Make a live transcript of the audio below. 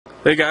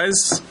Hey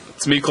guys,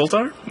 it's me,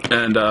 Coltar,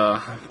 and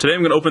today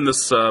I'm going to open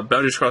this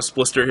Boundaries Cross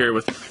Blister here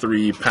with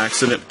 3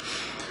 packs in it.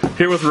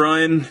 Here with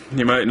Ryan,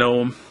 you might know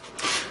him.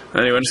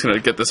 Anyway, I'm just going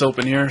to get this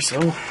open here, so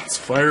let's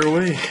fire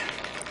away.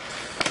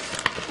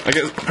 I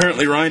guess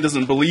apparently Ryan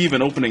doesn't believe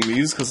in opening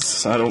these,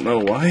 because I don't know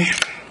why.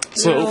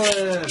 So,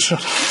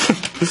 shut up.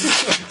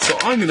 So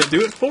I'm going to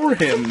do it for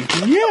him.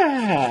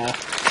 Yeah!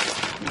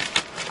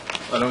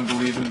 I don't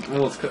believe in...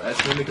 Well, it's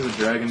mainly because of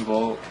Dragon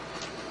Ball.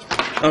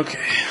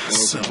 Okay,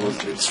 so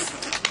let's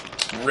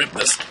rip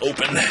this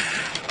open.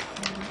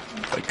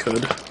 If I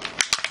could.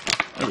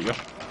 There we go.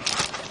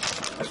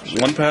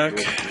 1 pack,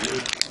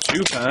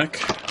 2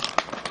 pack,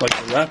 like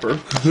the wrapper.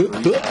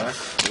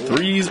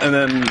 3s, and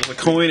then a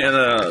coin and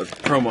a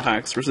promo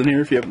Haxorus in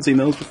here if you haven't seen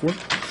those before.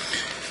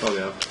 Oh,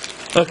 yeah.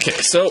 Okay,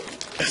 so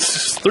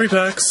it's 3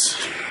 packs.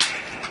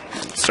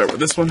 Let's start with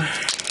this one.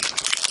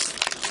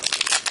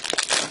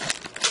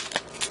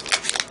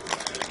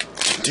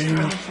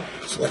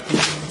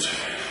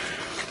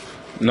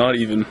 Not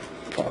even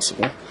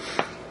possible.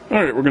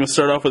 Alright, we're going to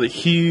start off with a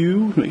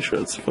Hue. Make sure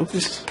that's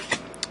focused.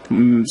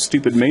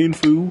 Stupid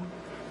Mainfu.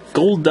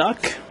 Gold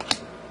Duck.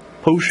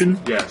 Potion.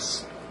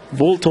 Yes.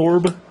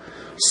 Voltorb.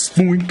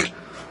 Spoink.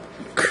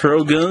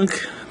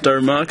 Krogunk.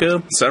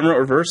 Darmaka. Samurai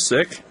Reverse,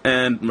 sick.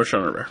 And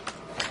Marshana Rare.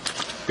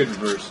 Good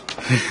reverse.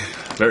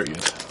 Very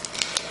good.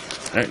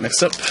 Alright,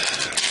 next up.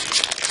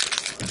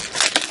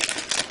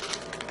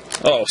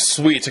 Oh,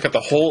 sweet. I got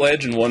the whole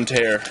edge in 1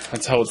 tear.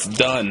 That's how it's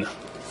done.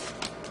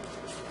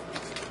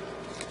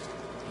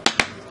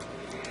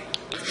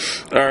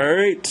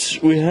 Alright,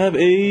 we have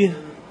a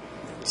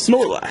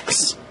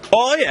Snorlax.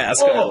 Oh yeah,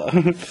 Skyla.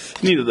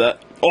 Oh. Needed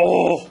that.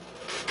 Oh!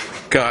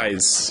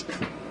 Guys.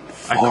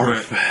 I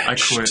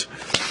quit.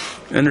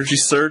 Energy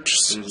Search,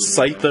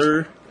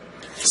 Scyther,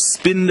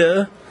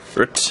 Spinda,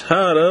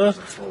 Rattata,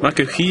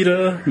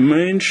 Makuhita,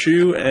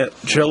 Manchu, and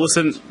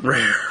Jellicent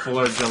Rare. Full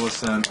art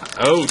Jellicent.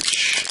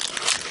 Ouch.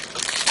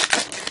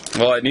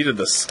 Well, I needed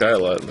the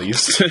Skyla at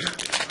least.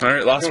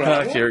 Alright, last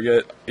pack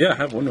here. Yeah, I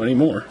have one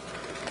anymore.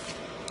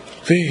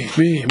 Feed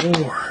me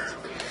more.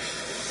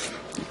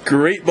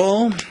 Great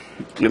Ball,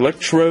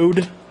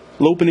 Electrode,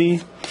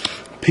 Lopunny,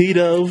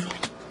 P-Dove,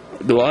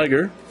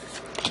 Gligar,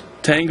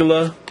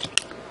 Tangela,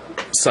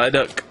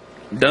 Psyduck,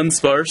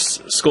 Dunsparce,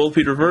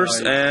 Scolipede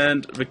Reverse,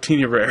 and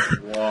Victini Rare.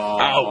 Wow.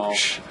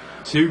 Ouch.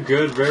 2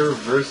 good rare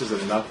reverses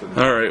and nothing.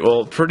 Alright,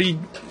 well, pretty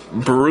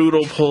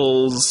brutal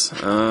pulls.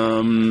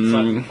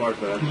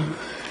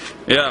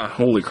 Yeah,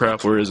 holy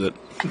crap, where is it?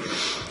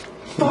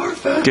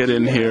 Get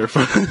in here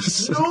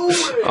first. No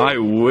way! I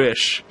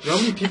wish. You know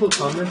how many people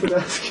commented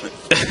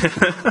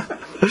that?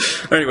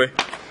 Anyway,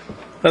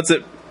 that's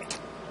it.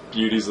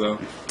 Beauties, though.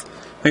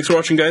 Thanks for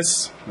watching,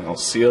 guys. I'll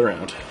see you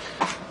around.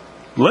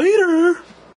 Later!